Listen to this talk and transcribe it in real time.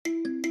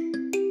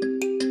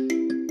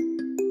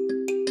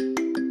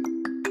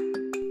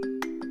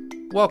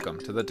Welcome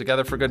to the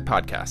Together for Good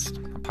podcast,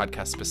 a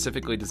podcast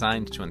specifically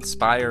designed to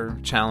inspire,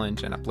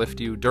 challenge, and uplift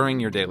you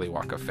during your daily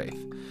walk of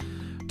faith.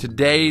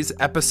 Today's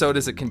episode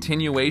is a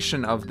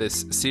continuation of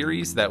this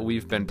series that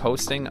we've been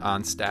posting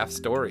on Staff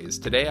Stories.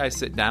 Today I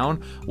sit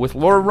down with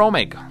Laura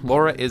Romig.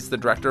 Laura is the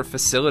Director of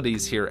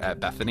Facilities here at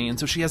Bethany, and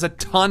so she has a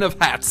ton of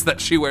hats that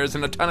she wears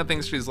and a ton of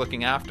things she's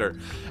looking after.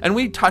 And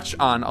we touch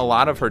on a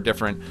lot of her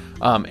different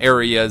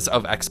areas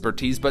of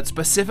expertise, but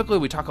specifically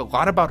we talk a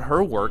lot about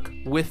her work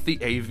with the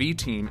AV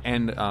team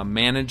and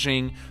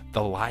managing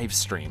the live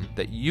stream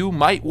that you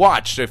might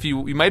watch. If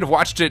you might have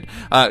watched it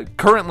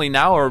currently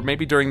now, or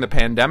maybe during the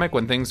pandemic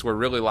when things were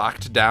really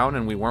locked down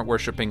and we weren't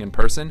worshiping in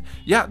person.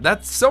 Yeah,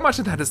 that's so much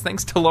of that is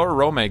thanks to Laura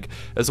Romig,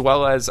 as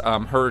well as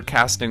her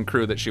cast and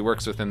crew that she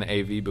works with in the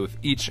AV booth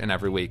each and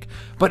every week.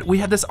 But we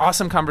had this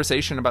awesome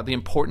conversation about the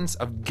importance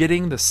of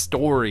getting the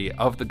story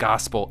of the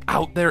gospel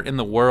out there in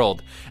the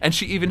world. And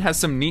she even has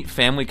some neat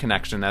family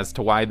connection as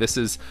to why this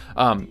is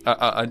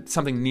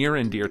something near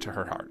and dear to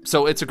her heart.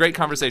 So it's a great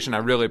conversation. I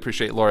really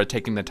appreciate Laura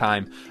taking the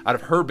time out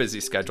of her busy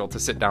schedule to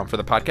sit down for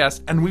the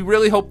podcast, and we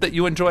really hope that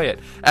you enjoy it.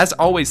 As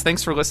always,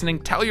 thanks for listening.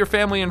 Tell your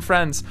family and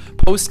friends.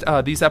 Post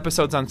these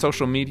episodes on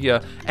social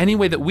media any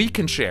way that we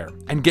can share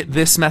and get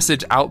this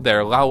message out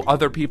there. Allow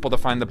other people to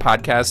find the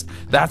podcast.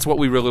 That's what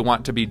we really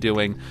want to be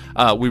doing.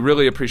 We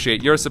really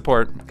appreciate your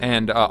support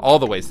and all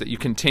the ways that you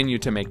continue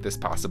to make this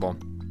possible.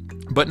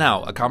 But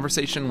now, a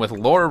conversation with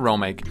Laura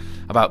Romig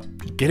about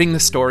getting the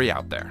story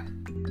out there.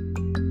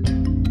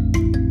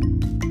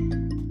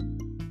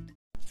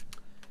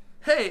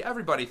 Hey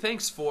everybody,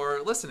 thanks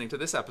for listening to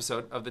this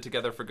episode of the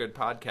Together for Good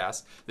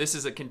podcast. This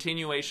is a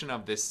continuation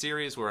of this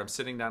series where I'm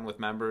sitting down with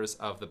members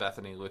of the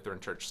Bethany Lutheran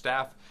Church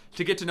staff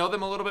to get to know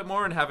them a little bit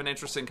more and have an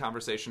interesting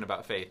conversation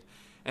about faith.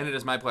 And it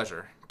is my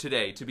pleasure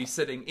today to be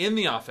sitting in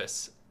the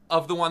office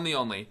of the one, the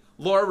only,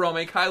 Laura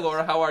Romig. Hi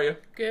Laura, how are you?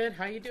 Good,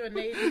 how you doing,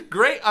 Nate?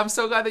 Great, I'm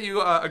so glad that you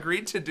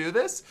agreed to do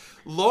this.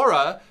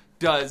 Laura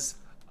does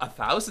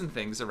 1,000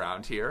 things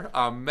around here,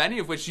 many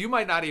of which you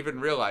might not even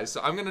realize. So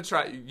I'm going to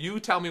try.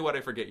 You tell me what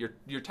I forget.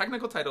 Your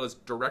technical title is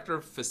Director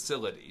of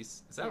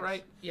Facilities. Is that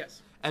right?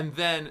 Yes. And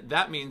then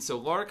that means, so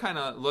Laura kind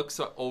of looks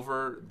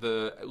after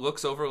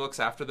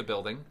the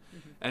building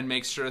and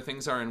makes sure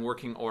things are in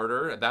working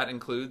order. That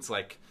includes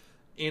like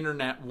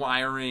internet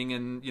wiring,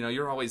 and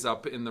you're always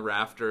up in the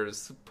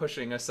rafters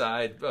pushing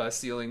aside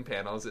ceiling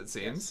panels, it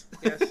seems.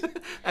 Yes.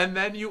 And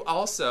then you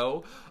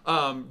also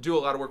do a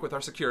lot of work with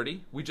our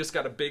security. We just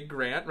got a big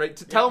grant, right?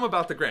 Tell them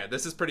about the grant.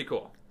 This is pretty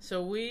cool.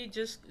 So we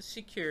just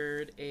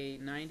secured a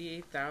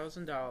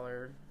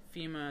 $98,000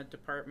 FEMA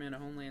Department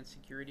of Homeland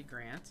Security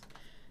grant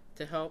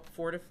to help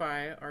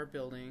fortify our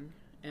building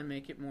and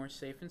make it more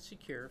safe and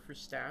secure for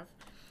staff,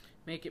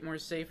 make it more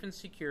safe and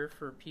secure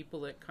for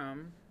people that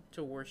come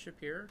to worship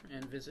here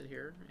and visit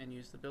here and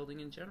use the building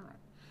in general.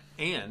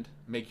 And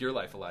make your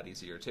life a lot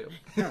easier, too.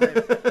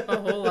 A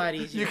whole lot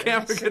easier. You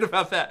can't forget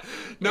about that.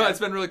 No, Yeah. It's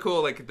been really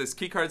cool. Like this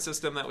key card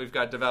system that we've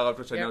got developed,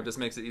 which I know just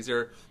makes it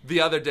easier.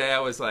 The other day I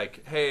was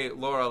like, hey,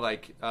 Laura,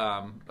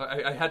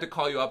 I had to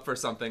call you up for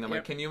something. I'm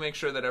like, can you make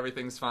sure that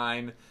everything's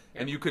fine?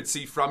 And you could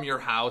see from your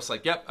house,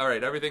 like, yep, all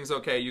right, everything's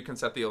okay. You can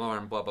set the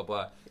alarm, blah, blah,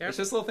 blah. Yep. It's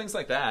just little things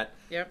like that.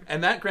 Yep.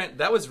 And that grant,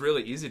 that was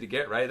really easy to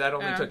get, right? That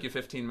only took you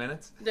 15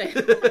 minutes?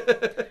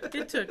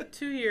 It took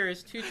 2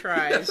 years, 2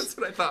 tries. Yeah, that's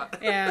what I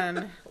thought.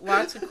 And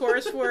lots of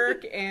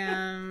coursework,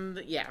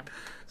 and yeah.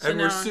 So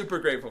we're super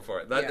grateful for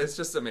it. It's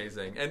just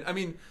amazing. And I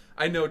mean,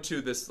 I know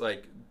too, this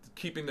like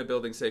keeping the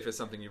building safe is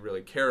something you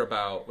really care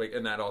about,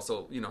 and that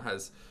also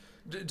has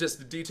just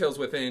the details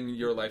within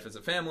your life as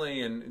a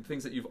family and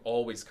things that you've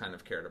always kind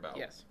of cared about.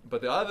 Yes.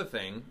 But the other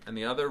thing and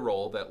the other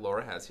role that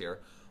Laura has here,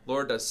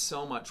 Laura does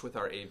so much with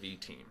our AV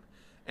team.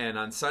 And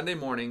on Sunday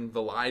morning,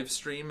 the live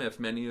stream, if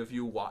many of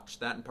you watch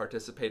that and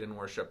participate in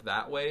worship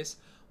that ways,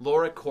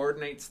 Laura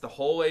coordinates the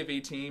whole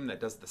AV team that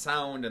does the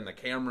sound and the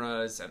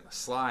cameras and the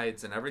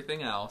slides and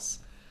everything else.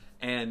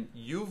 And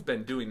you've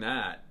been doing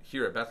that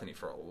here at Bethany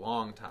for a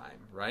long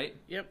time, right?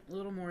 Yep, a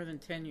little more than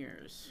 10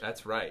 years.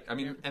 That's right. I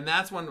mean, and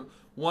that's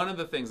one of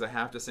the things I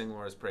have to sing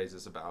Laura's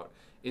praises about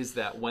is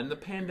that when the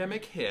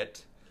pandemic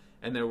hit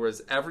and there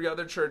was every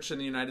other church in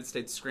the United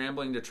States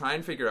scrambling to try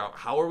and figure out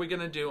how are we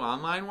going to do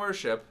online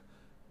worship,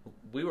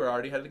 we were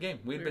already ahead of the game.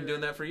 We'd been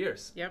doing that for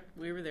years. Yep,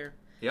 we were there.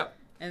 Yep.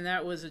 And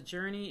that was a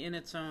journey in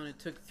its own. It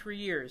took 3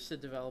 years to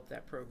develop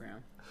that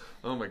program.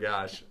 Oh my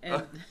gosh.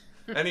 And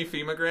any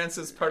FEMA grants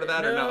as part of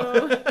that or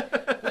no?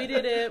 no? We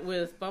did it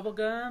with bubble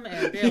gum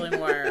and baling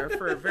wire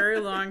for a very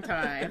long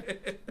time.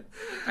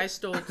 I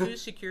stole 2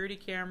 security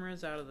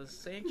cameras out of the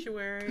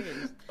sanctuary.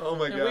 And, oh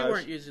my gosh. We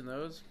weren't using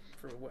those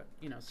for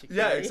security.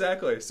 Yeah,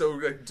 exactly. So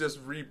we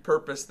just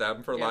repurposed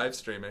them for live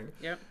streaming.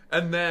 Yep.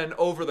 And then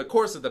over the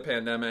course of the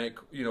pandemic,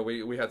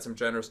 we had some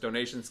generous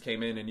donations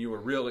came in, and you were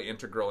really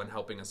integral in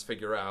helping us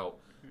figure out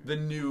the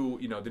new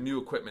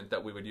equipment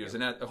that we would use.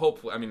 And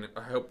hopefully,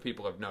 I hope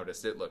people have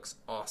noticed it looks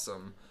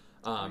awesome.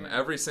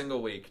 Every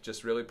single week,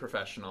 just really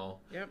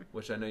professional. Yep.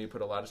 Which I know you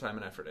put a lot of time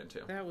and effort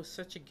into. That was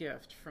such a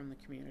gift from the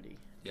community.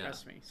 Yeah.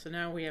 Trust me. So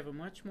now we have a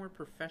much more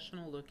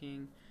professional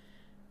looking,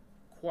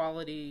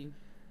 quality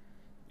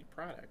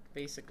product,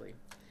 basically.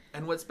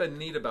 And what's been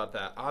neat about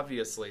that,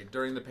 obviously,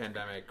 during the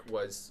pandemic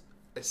was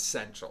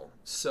essential,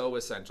 so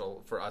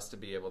essential for us to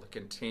be able to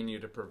continue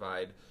to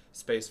provide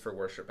space for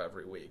worship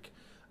every week.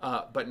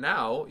 But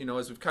now,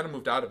 as we've kind of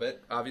moved out of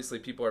it, obviously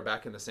people are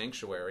back in the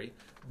sanctuary.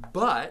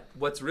 But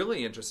what's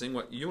really interesting,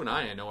 what you and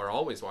I know are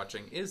always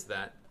watching, is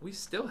that we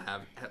still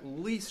have at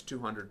least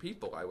 200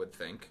 people, I would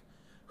think,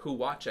 who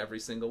watch every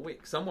single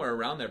week. Somewhere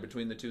around there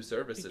between the two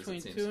services, Between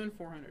it seems. 200 and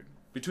 400.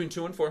 Between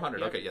 200 and 400.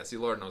 Yep. Okay, yeah, see,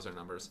 Lord knows our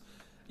numbers.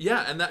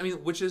 Yeah, and that,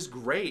 which is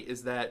great,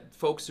 is that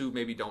folks who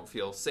maybe don't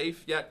feel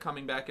safe yet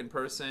coming back in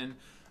person,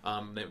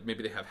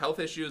 maybe they have health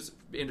issues,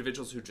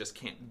 individuals who just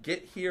can't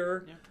get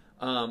here,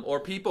 or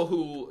people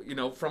who,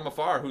 from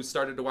afar, who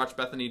started to watch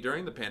Bethany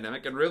during the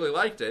pandemic and really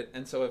liked it,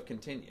 and so have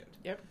continued.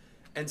 Yep.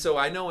 And so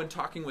I know in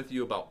talking with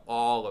you about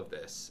all of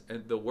this,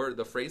 and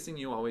the phrasing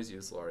you always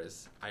use, Laura,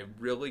 is, I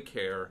really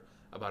care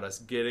about us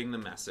getting the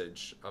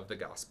message of the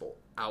gospel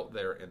out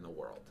there in the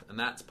world. And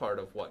that's part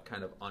of what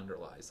kind of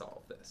underlies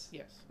all of this.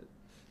 Yes.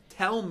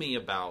 Tell me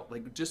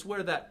about, just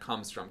where that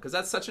comes from, because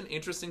that's such an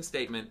interesting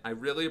statement. I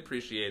really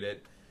appreciate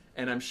it,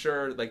 and I'm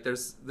sure,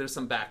 there's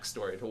some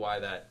backstory to why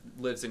that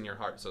lives in your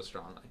heart so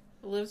strongly.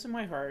 It lives in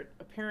my heart.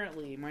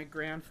 Apparently, my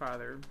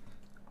grandfather,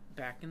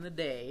 back in the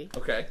day,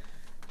 Okay.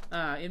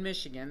 in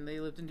Michigan, they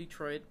lived in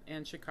Detroit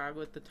and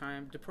Chicago at the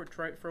time.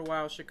 Detroit for a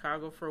while,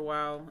 Chicago for a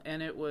while,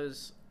 and it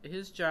was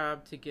his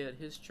job to get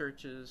his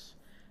church's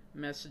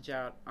message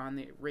out on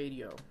the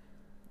radio.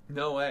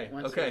 No way.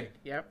 Okay.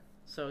 Yep.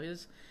 So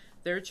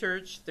their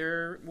church,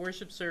 their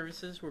worship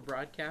services were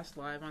broadcast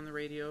live on the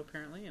radio,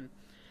 apparently, and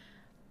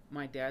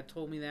my dad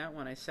told me that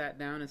when I sat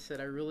down and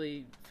said, I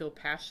really feel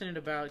passionate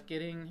about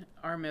getting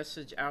our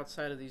message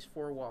outside of these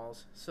four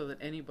walls so that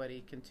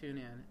anybody can tune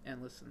in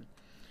and listen.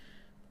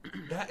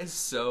 That is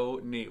so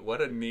neat.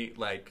 What a neat,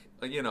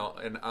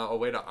 and a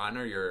way to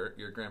honor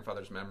your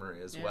grandfather's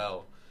memory as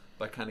well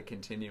by kind of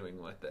continuing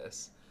with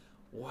this.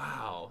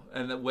 Wow.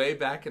 And way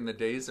back in the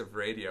days of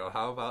radio,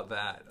 how about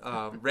that?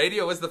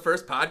 Radio was the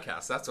first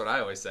podcast. That's what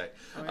I always say.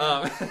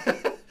 Oh,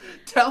 yeah.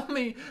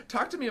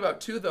 Talk to me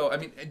about too, though.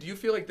 Do you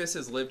feel like this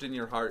has lived in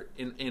your heart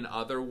in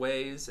other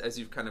ways as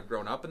you've kind of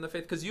grown up in the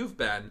faith? Because you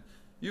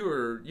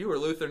were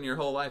Lutheran your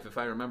whole life, if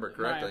I remember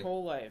correctly. My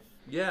whole life.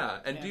 Yeah.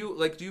 And do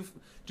you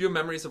have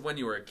memories of when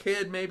you were a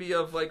kid, maybe,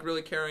 of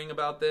really caring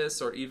about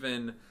this, or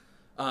even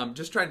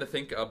just trying to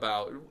think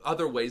about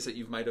other ways that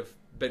you might have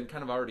been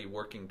kind of already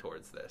working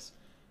towards this?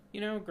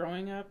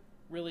 Growing up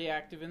really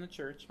active in the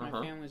church. My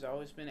family's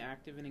always been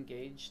active and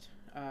engaged.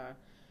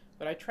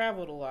 But I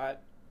traveled a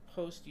lot,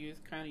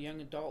 post-youth, kind of young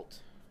adult,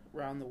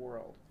 around the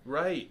world.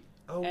 Right.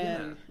 Oh,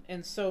 yeah.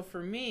 And so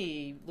for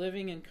me,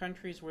 living in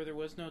countries where there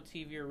was no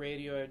TV or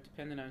radio, I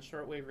depended on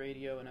shortwave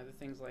radio and other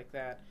things like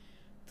that,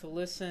 to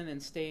listen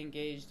and stay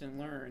engaged and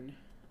learn.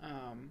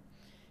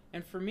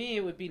 And for me,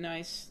 it would be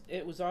nice.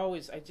 It was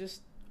always, I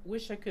just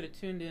wish I could have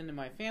tuned into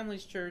my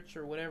family's church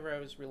or whatever I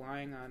was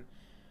relying on.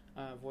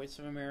 Voice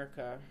of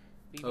America,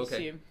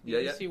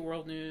 BBC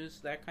World News,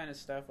 that kind of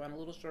stuff on a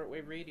little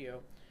shortwave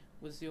radio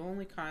was the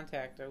only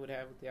contact I would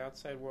have with the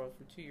outside world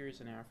for 2 years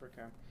in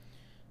Africa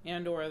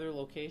and or other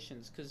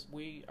locations, because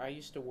I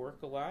used to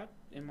work a lot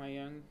in my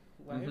young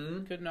life.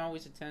 Couldn't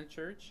always attend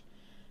church.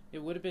 It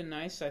would have been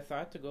nice, I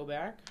thought, to go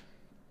back,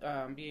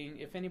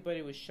 if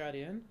anybody was shut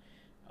in.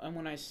 And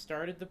when I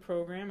started the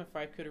program, if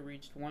I could have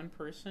reached one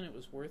person, it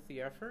was worth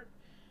the effort.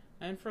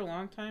 And for a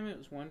long time, it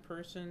was one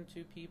person,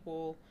 two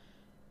people,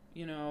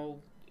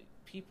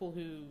 people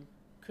who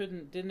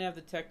didn't have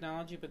the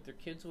technology, but their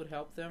kids would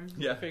help them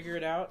figure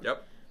it out.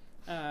 Yep.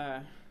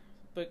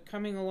 But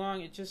coming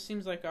along, it just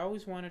seems like I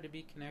always wanted to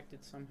be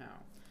connected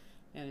somehow.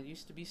 And it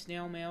used to be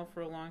snail mail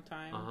for a long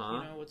time.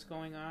 What's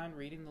going on,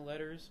 reading the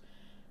letters.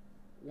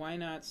 Why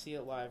not see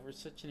it live? We're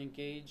such an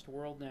engaged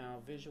world now,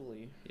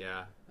 visually.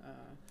 Yeah.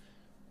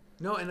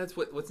 No, and that's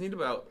what's neat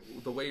about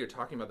the way you're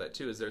talking about that,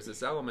 too, is there's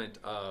this element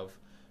of,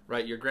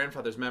 your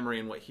grandfather's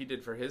memory and what he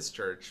did for his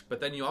church, but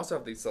then you also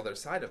have this other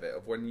side of it,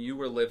 of when you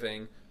were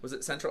living, was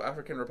it Central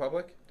African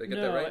Republic? Did I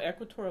get that right? No,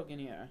 Equatorial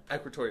Guinea.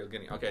 Equatorial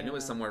Guinea. Okay, I knew it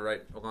was somewhere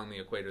right along the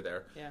equator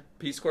there. Yeah.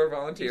 Peace Corps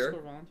volunteer. Peace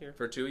Corps volunteer.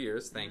 For 2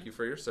 years. Thank you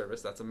for your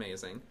service. That's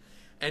amazing.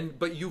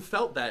 But you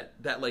felt that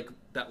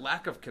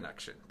lack of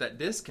connection, that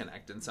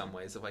disconnect in some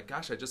ways of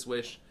gosh, I just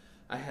wish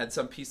I had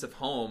some piece of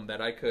home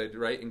that I could,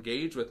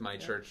 engage with my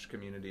church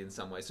community in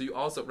some way. So you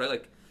also,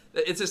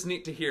 it's just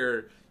neat to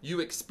hear you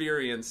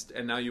experienced,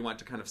 and now you want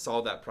to kind of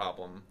solve that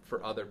problem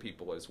for other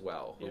people as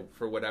well, who,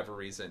 for whatever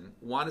reason,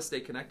 want to stay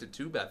connected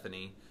to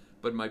Bethany,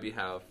 but maybe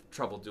have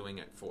trouble doing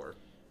it for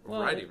a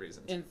variety of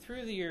reasons. And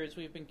through the years,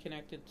 we've been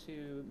connected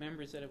to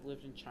members that have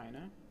lived in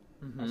China,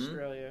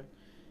 Australia,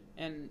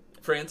 and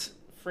France.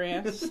 We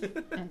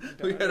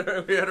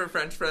had our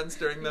French friends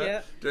during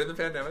the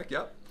pandemic.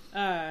 Yep.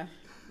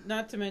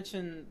 Not to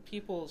mention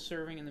people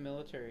serving in the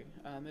military,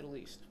 Middle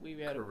East. We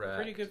had a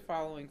pretty good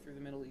following through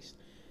the Middle East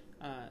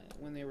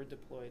when they were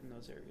deployed in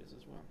those areas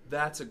as well.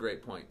 That's a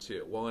great point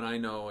too. Well, and I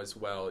know as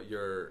well,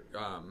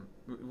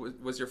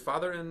 was your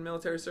father in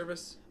military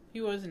service?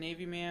 He was a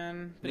Navy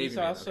man, but Navy he's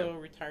man, also okay. a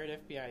retired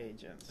FBI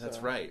agent. So. That's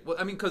right. Well,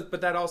 I mean,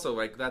 but that also,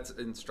 like, that's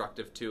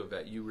instructive too,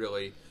 that you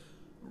really,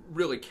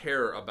 really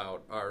care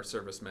about our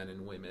servicemen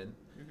and women,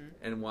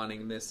 and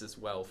wanting this as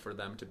well for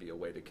them to be a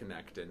way to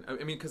connect. And I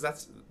mean, because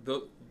that's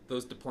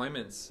those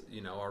deployments,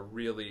 you know, are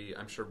really,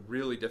 I'm sure,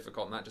 really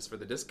difficult, not just for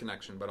the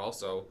disconnection, but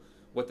also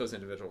what those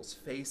individuals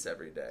face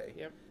every day.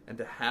 Yep. And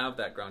to have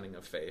that grounding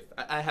of faith.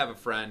 I have a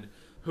friend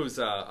who's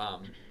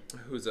a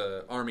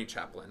Army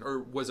chaplain, or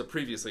was a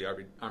previously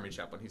Army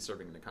chaplain. He's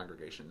serving in the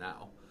congregation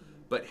now.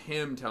 But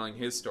him telling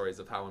his stories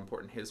of how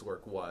important his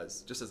work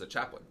was, just as a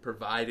chaplain,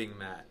 providing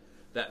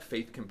that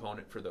faith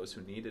component for those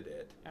who needed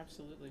it.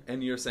 Absolutely.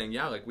 And you're saying,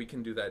 yeah, like we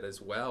can do that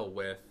as well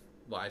with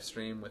live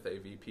stream, with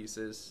AV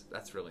pieces.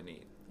 That's really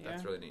neat. Yeah.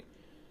 That's really neat.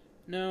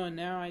 No, and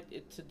now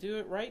to do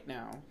it right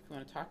now, if you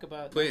want to talk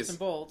about Please. nuts and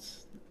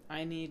bolts,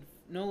 I need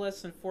no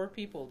less than 4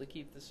 people to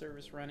keep the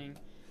service running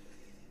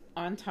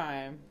on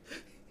time,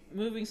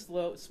 moving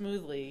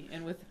smoothly,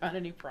 and without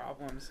any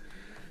problems.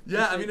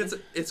 Yeah, I mean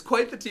it's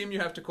quite the team you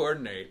have to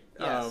coordinate.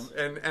 Yes.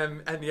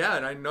 And yeah,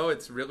 and I know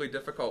it's really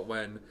difficult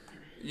when,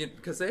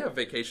 because they have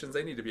vacations,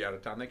 they need to be out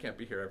of town, they can't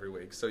be here every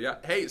week. So yeah,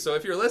 hey, so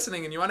if you're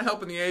listening and you want to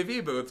help in the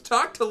AV booth,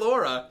 talk to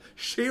Laura.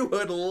 She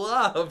would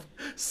love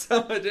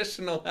some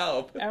additional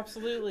help.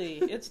 Absolutely,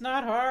 it's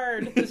not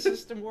hard. The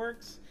system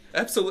works.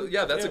 Absolutely,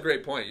 yeah, that's a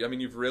great point. I mean,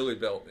 you've really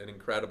built an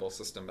incredible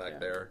system back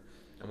there,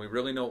 and we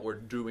really know what we're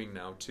doing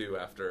now too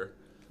after.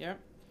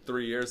 Yep.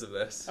 3 years of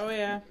this. Oh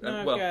yeah,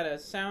 no, I've well,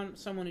 got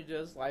someone who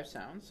does live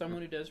sound,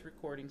 someone who does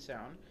recording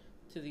sound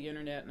to the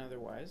internet and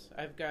otherwise.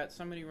 I've got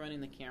somebody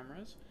running the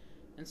cameras,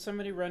 and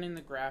somebody running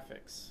the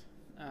graphics.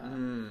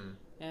 And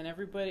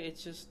everybody,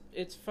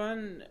 it's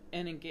fun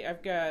and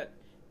I've got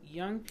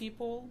young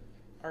people.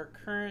 Our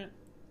current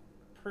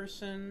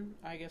person,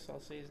 I guess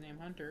I'll say his name,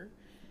 Hunter,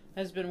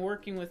 has been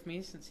working with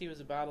me since he was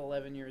about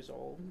 11 years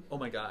old. Oh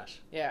my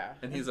gosh. Yeah.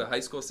 And he's a high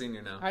school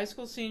senior now. High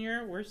school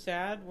senior. We're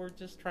sad. We're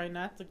just trying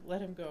not to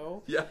let him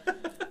go. Yeah.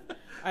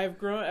 I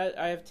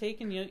have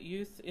taken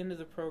youth into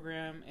the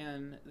program,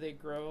 and they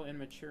grow and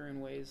mature in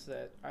ways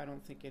that I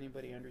don't think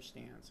anybody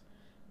understands.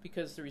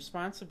 Because the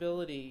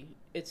responsibility,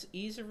 it's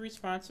ease of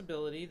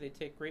responsibility. They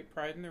take great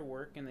pride in their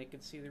work, and they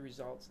can see the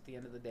results at the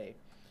end of the day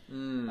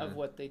of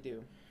what they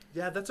do.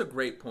 Yeah, that's a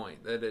great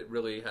point. That it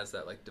really has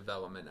that like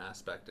development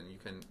aspect, and you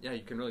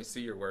can really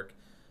see your work,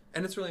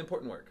 and it's really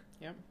important work.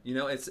 Yep. You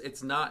know,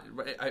 it's not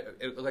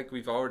like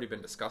we've already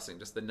been discussing,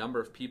 just the number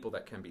of people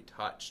that can be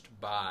touched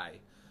by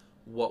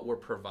what we're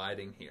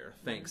providing here,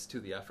 thanks to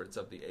the efforts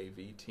of the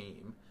AV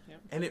team.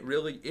 Yep. And it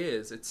really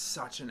is. It's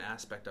such an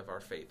aspect of our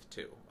faith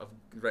too.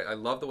 I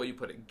love the way you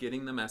put it,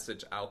 getting the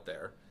message out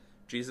there.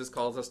 Jesus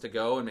calls us to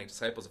go and make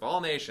disciples of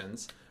all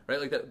nations. Right,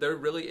 like that. There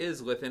really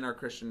is within our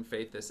Christian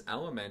faith this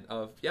element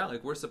of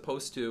like we're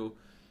supposed to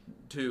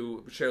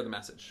share the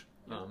message,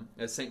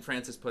 as Saint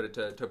Francis put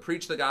it, to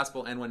preach the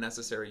gospel and when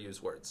necessary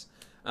use words,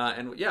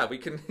 and yeah, we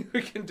can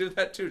do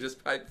that too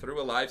just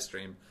through a live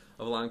stream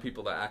of allowing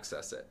people to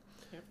access it.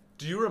 Yep.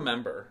 Do you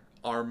remember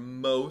our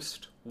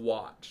most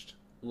watched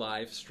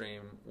live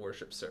stream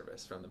worship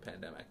service from the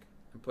pandemic?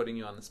 I'm putting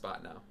you on the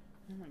spot now.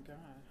 Oh my God.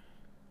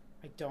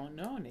 I don't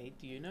know, Nate.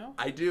 Do you know?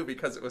 I do,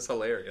 because it was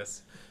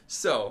hilarious.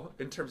 So,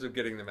 in terms of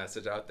getting the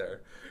message out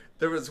there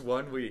was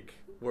one week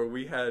where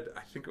we had, I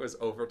think it was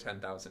over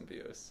 10,000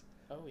 views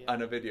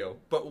on a video.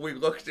 But we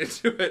looked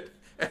into it,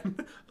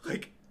 and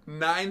like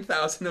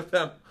 9,000 of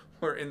them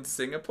were in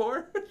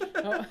Singapore.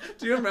 Oh.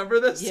 Do you remember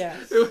this?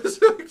 Yes. It was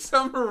like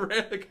some no,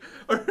 it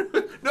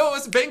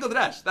was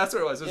Bangladesh. That's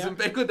where it was. It was in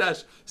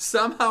Bangladesh.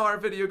 Somehow our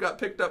video got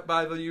picked up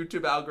by the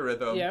YouTube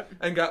algorithm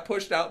and got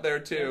pushed out there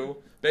too.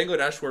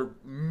 Bangladesh, where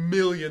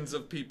millions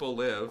of people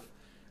live,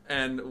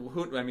 and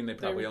they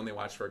probably only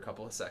watched for a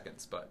couple of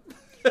seconds, but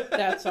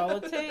that's all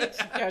it takes.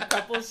 You got a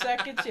couple of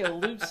seconds, you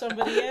loop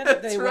somebody in,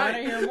 they want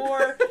to hear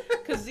more,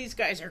 because these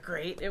guys are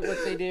great at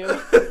what they do.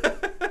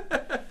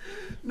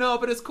 No,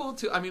 but it's cool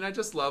too. I mean, I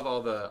just love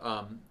all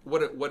the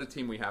what a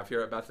team we have here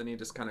at Bethany,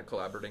 just kind of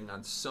collaborating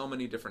on so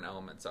many different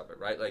elements of it,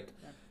 right? Like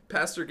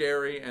Pastor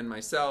Gary and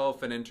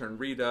myself and intern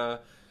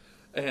Rita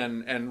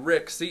and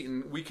Rick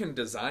Seaton, we can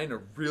design a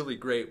really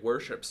great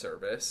worship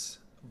service,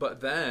 but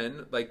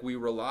then like we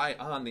rely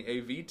on the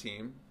AV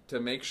team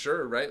to make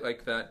sure, right,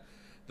 like that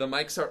the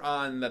mics are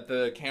on, that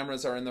the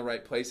cameras are in the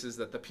right places,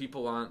 that the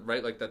people on,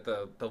 right, like that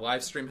the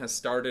live stream has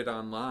started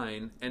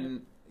online,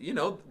 and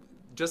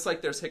just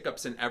like there's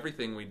hiccups in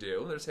everything we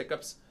do, there's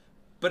hiccups,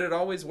 but it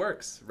always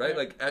works, right?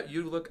 Like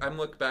I'm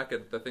look back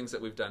at the things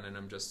that we've done, and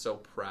I'm just so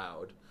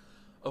proud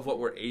of what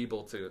we're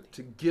able to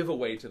give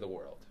away to the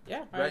world.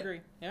 Yeah, I right?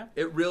 agree. Yeah,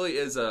 it really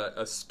is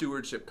a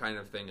stewardship kind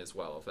of thing as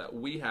well, of that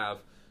we have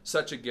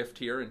such a gift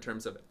here in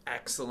terms of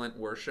excellent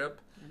worship,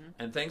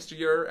 and thanks to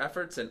your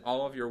efforts and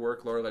all of your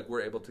work, Laura, like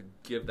we're able to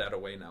give that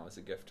away now as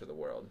a gift to the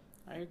world.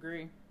 I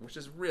agree. Which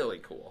is really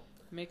cool.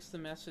 Makes the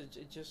message,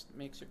 it just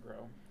makes it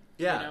grow.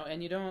 Yeah.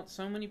 And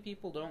so many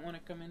people don't want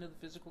to come into the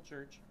physical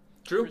church.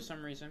 True. For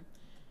some reason.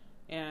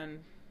 And,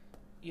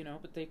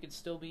 but they could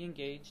still be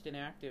engaged and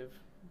active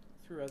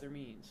through other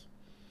means.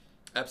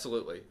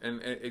 Absolutely.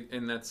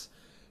 And that's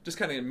just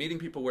kind of meeting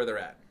people where they're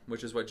at,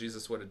 which is what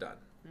Jesus would have done.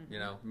 Mm-hmm. You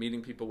know,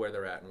 meeting people where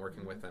they're at and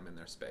working with them in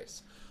their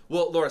space.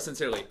 Well, Laura,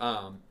 sincerely,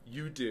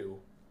 you do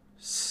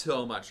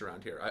so much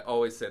around here. I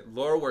always said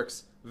Laura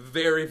works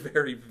very,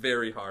 very,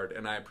 very hard,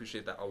 and I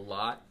appreciate that a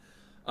lot.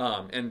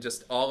 And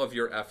just all of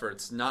your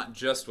efforts, not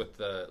just with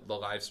the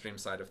live stream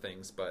side of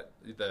things, but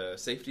the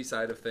safety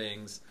side of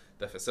things,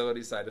 the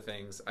facility side of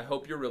things. I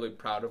hope you're really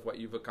proud of what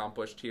you've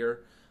accomplished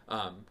here,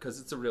 because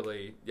it's a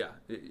really,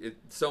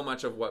 so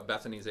much of what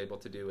Bethany's able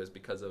to do is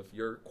because of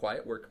your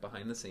quiet work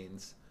behind the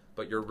scenes,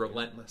 but your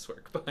relentless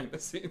work behind the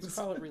scenes. Let's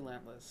call it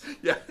relentless.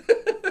 Yeah.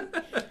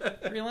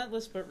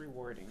 Relentless but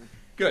rewarding.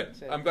 Good.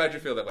 I'm glad you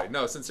feel that way.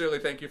 No, sincerely,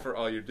 thank you for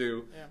all you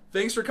do. Yeah.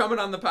 Thanks for coming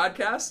on the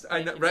podcast.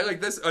 I know, right,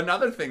 like this,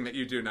 another thing that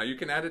you do now. You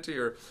can add it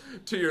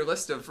to your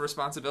list of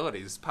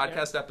responsibilities.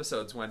 Podcast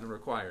episodes when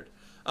required.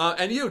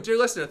 And you, dear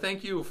listener,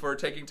 thank you for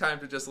taking time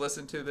to just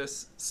listen to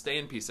this. Stay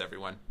in peace,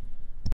 everyone.